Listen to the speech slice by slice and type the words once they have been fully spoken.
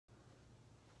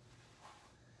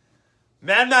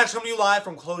Mad Max coming to you live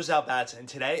from Closeout Bats, and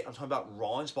today I'm talking about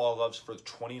Rawlings ball gloves for the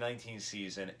 2019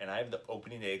 season, and I have the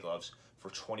opening day gloves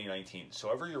for 2019.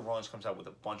 So every year Rawlings comes out with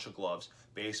a bunch of gloves,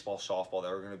 baseball, softball, that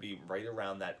are going to be right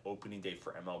around that opening day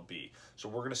for MLB. So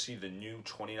we're going to see the new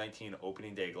 2019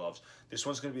 opening day gloves. This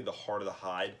one's going to be the heart of the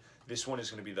hide. This one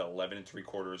is going to be the 11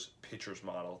 3/4 pitcher's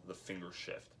model, the finger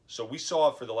shift. So we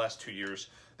saw it for the last 2 years.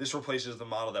 This replaces the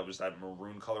model that was that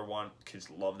maroon color one. Kids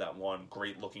love that one.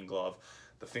 Great looking glove.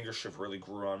 The finger shift really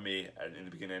grew on me in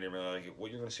the beginning. I didn't really like it. What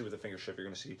you're going to see with the finger shift, you're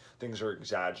going to see things are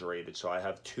exaggerated. So I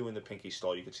have two in the pinky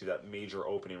stall. You can see that major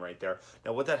opening right there.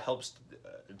 Now what that helps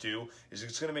do is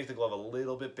it's going to make the glove a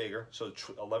little bit bigger. So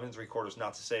 11 3/4,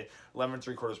 not to say 11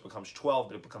 3/4 becomes 12,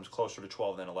 but it becomes closer to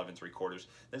 12 than 11 3/4.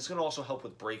 Then it's going to also help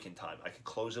with break-in time. I could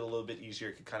close it a little bit easier.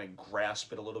 I could kind of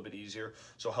grasp it a little bit easier.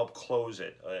 So help close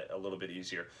it a little bit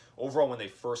easier. Overall, when they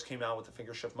first came out with the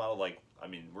finger shift model,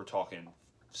 we're talking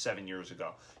 7 years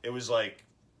ago, it was like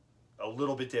a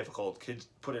little bit difficult. Kids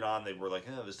put it on, they were like,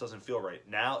 this doesn't feel right.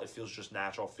 Now it feels just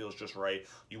natural, feels just right.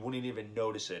 You wouldn't even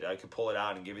notice it. I could pull it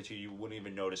out and give it to you. You wouldn't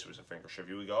even notice it was a finger shift.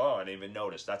 You would go, oh, I didn't even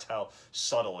notice. That's how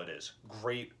subtle it is.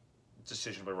 Great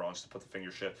decision by Rawlings to put the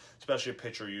finger shift, especially a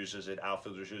pitcher uses it,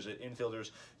 outfielders use it,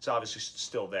 infielders, it's obviously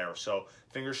still there. So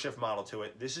finger shift model to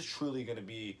it. This is truly going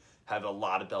to have a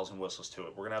lot of bells and whistles to it.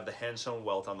 We're going to have the hand-sewn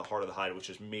welt on the heart of the hide,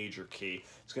 which is major key.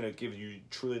 It's going to give you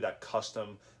truly that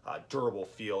custom, durable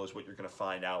feel is what you're going to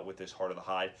find out with this heart of the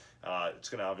hide. It's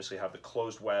going to obviously have the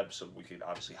closed web, so we could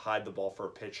obviously hide the ball for a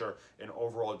pitcher, and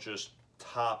overall just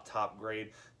top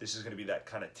grade. This is going to be that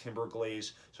kind of timber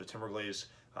glaze, so timber glaze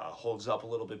holds up a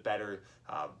little bit better,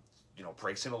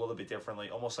 breaks in a little bit differently,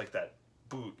 almost like that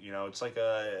boot. It's like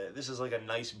this is like a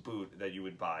nice boot that you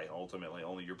would buy ultimately,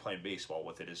 only you're playing baseball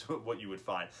with it is what you would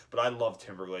find. But I love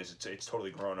timber glaze. It's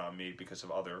totally grown on me because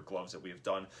of other gloves that we have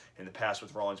done in the past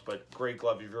with Rawlings. But great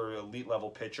glove. If you're an elite level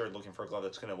pitcher looking for a glove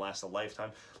that's going to last a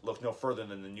lifetime, look no further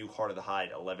than the new heart of the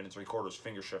hide 11 3/4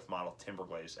 finger shift model timber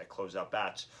glaze at Closeout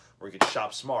Bats, where you can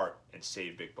shop smart and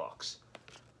save big bucks.